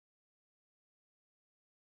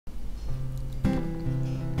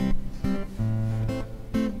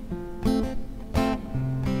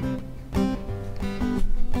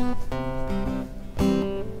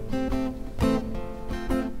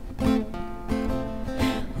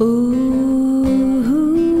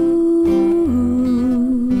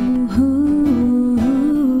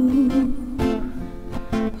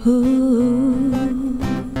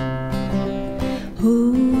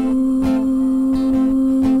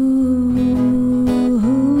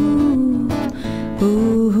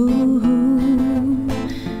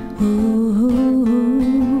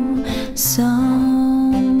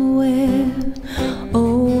Somewhere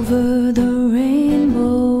over the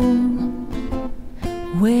rainbow,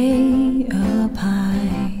 way up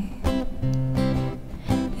high,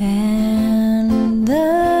 and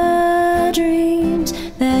the dreams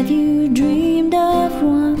that you dreamed of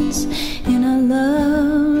once in a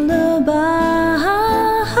lullaby,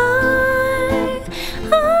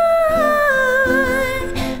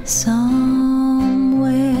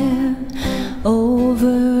 somewhere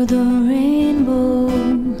over the rainbow,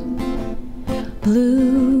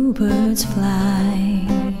 bluebirds fly,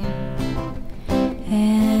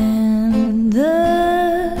 and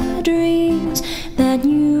the dreams that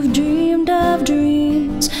you've dreamed of,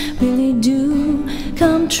 dreams really do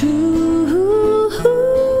come true.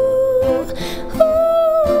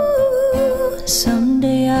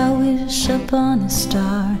 Someday I wish upon a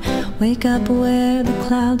star, wake up where the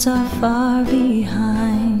clouds are far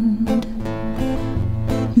behind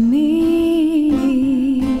me,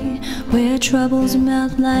 where troubles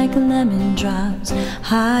melt like lemon drops,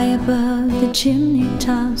 high above the chimney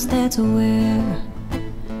tops. That's where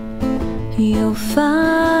you'll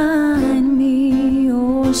find me.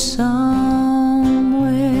 Oh,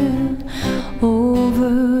 somewhere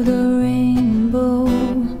over the rainbow,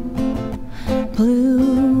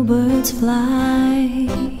 bluebirds fly,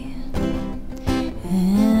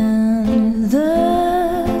 and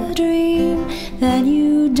the dream that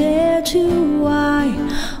you dare to, why,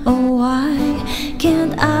 oh why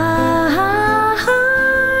can't I?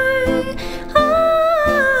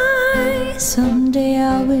 Someday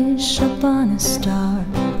I'll wish upon a star,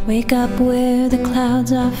 wake up where the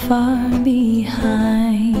clouds are far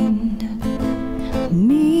behind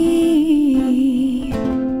me,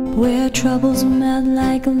 where troubles melt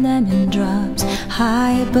like lemon drops,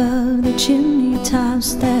 high above the chimney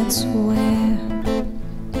tops. That's where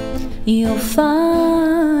you'll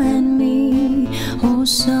find me. Oh,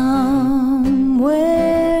 somewhere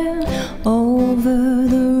over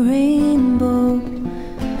the rainbow,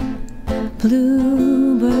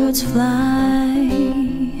 bluebirds fly,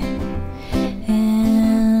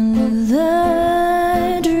 and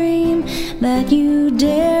the dream that you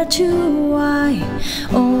dare to, why,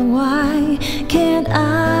 oh why can't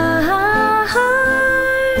I?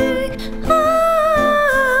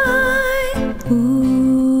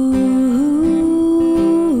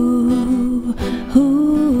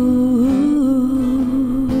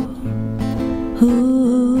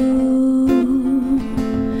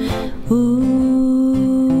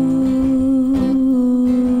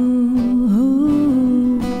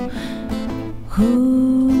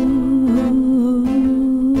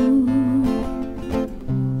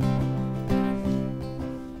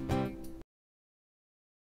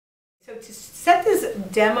 So to set this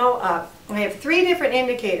demo up, I have 3 different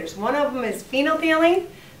indicators. One of them is phenolphthalein,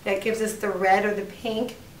 that gives us the red or the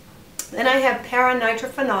pink. Then I have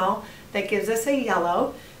para-nitrophenol, that gives us a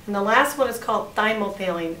yellow. And the last one is called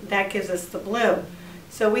thymolphthalein, that gives us the blue.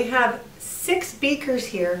 So we have 6 beakers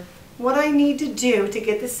here. What I need to do to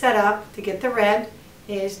get this set up, to get the red,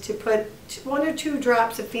 is to put 1 or 2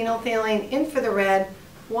 drops of phenolphthalein in for the red,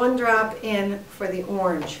 1 drop in for the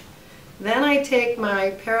orange. Then I take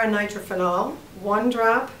my para-nitrophenol, 1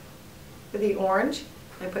 drop for the orange.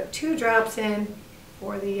 I put 2 drops in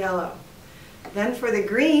for the yellow. Then for the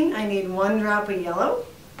green, I need 1 drop of yellow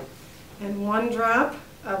and 1 drop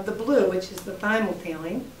of the blue, which is the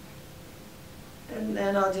thymolphthalein. And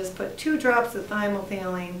then I'll just put 2 drops of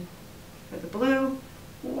thymolphthalein for the blue,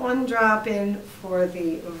 1 drop in for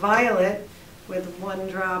the violet with 1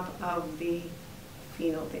 drop of the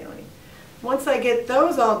phenolphthalein. Once I get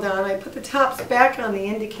those all done, I put the tops back on the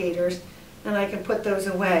indicators and I can put those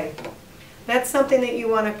away. That's something that you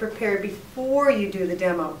want to prepare before you do the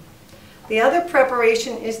demo. The other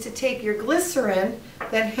preparation is to take your glycerin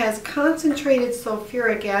that has concentrated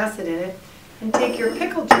sulfuric acid in it and take your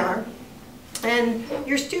pickle jar, and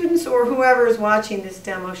your students or whoever is watching this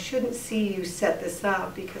demo shouldn't see you set this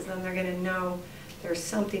up because then they're going to know there's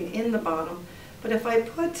something in the bottom. But if I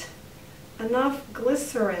put enough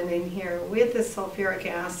glycerin in here with the sulfuric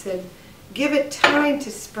acid, give it time to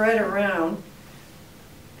spread around,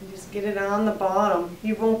 and just get it on the bottom,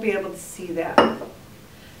 you won't be able to see that.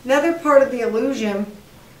 Another part of the illusion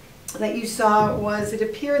that you saw was it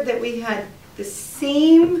appeared that we had the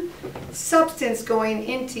same substance going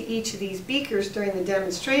into each of these beakers during the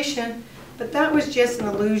demonstration, but that was just an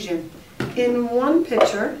illusion. In one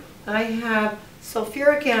pitcher, I have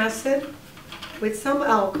sulfuric acid with some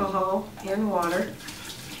alcohol and water,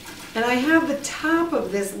 and I have the top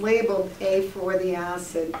of this labeled A for the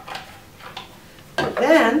acid.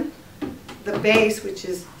 Then the base, which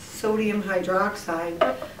is sodium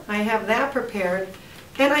hydroxide, I have that prepared,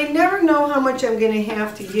 and I never know how much I'm going to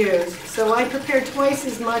have to use, so I prepared twice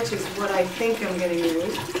as much as what I think I'm going to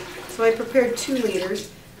use. So I prepared 2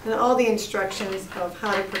 liters, and all the instructions of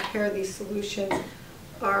how to prepare these solutions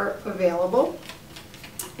are available.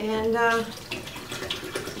 And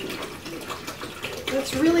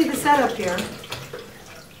that's really the setup here.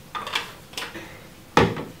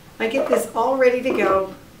 I get this all ready to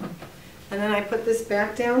go, and then I put this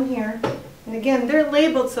back down here. And again, they're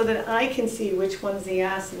labeled so that I can see which one's the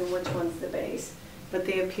acid and which one's the base, but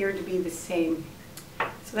they appear to be the same.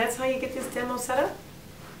 So that's how you get this demo set up.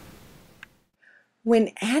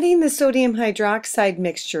 When adding the sodium hydroxide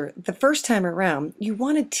mixture the first time around, you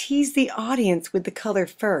want to tease the audience with the color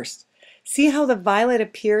first. See how the violet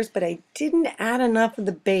appears, but I didn't add enough of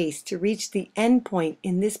the base to reach the end point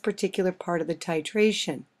in this particular part of the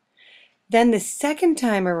titration. Then the second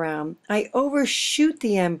time around, I overshoot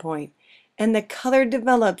the end point, and the color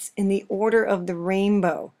develops in the order of the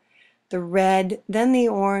rainbow. The red, then the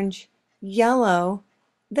orange, yellow,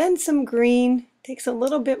 then some green, takes a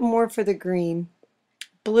little bit more for the green,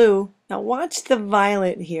 blue. Now watch the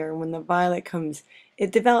violet here. When the violet comes,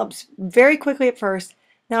 it develops very quickly at first.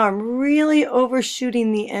 Now I'm really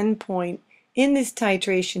overshooting the end point in this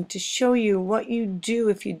titration to show you what you do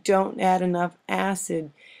if you don't add enough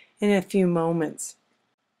acid in a few moments.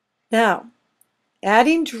 Now,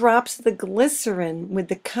 adding drops of the glycerin with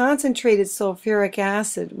the concentrated sulfuric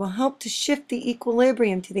acid will help to shift the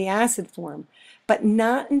equilibrium to the acid form, but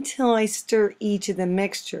not until I stir each of the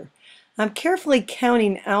mixture. I'm carefully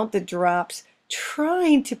counting out the drops,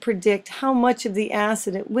 trying to predict how much of the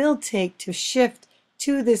acid it will take to shift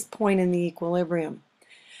to this point in the equilibrium.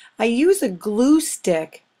 I use a glue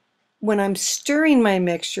stick when I'm stirring my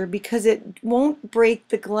mixture because it won't break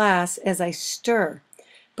the glass as I stir.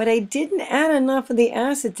 But I didn't add enough of the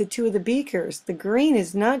acid to 2 of the beakers. The green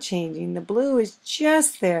is not changing. The blue is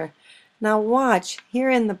just there. Now watch here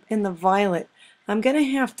in the violet. I'm going to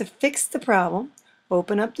have to fix the problem.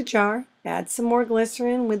 Open up the jar, add some more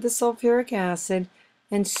glycerin with the sulfuric acid,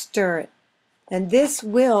 and stir it. And this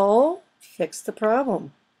will fix the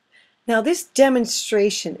problem. Now this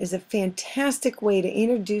demonstration is a fantastic way to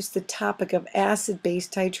introduce the topic of acid-base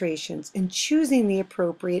titrations and choosing the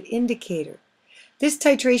appropriate indicator. This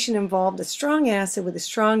titration involved a strong acid with a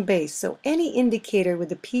strong base, so any indicator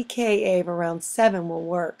with a pKa of around 7 will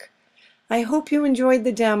work. I hope you enjoyed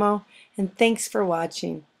the demo, and thanks for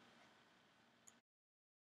watching.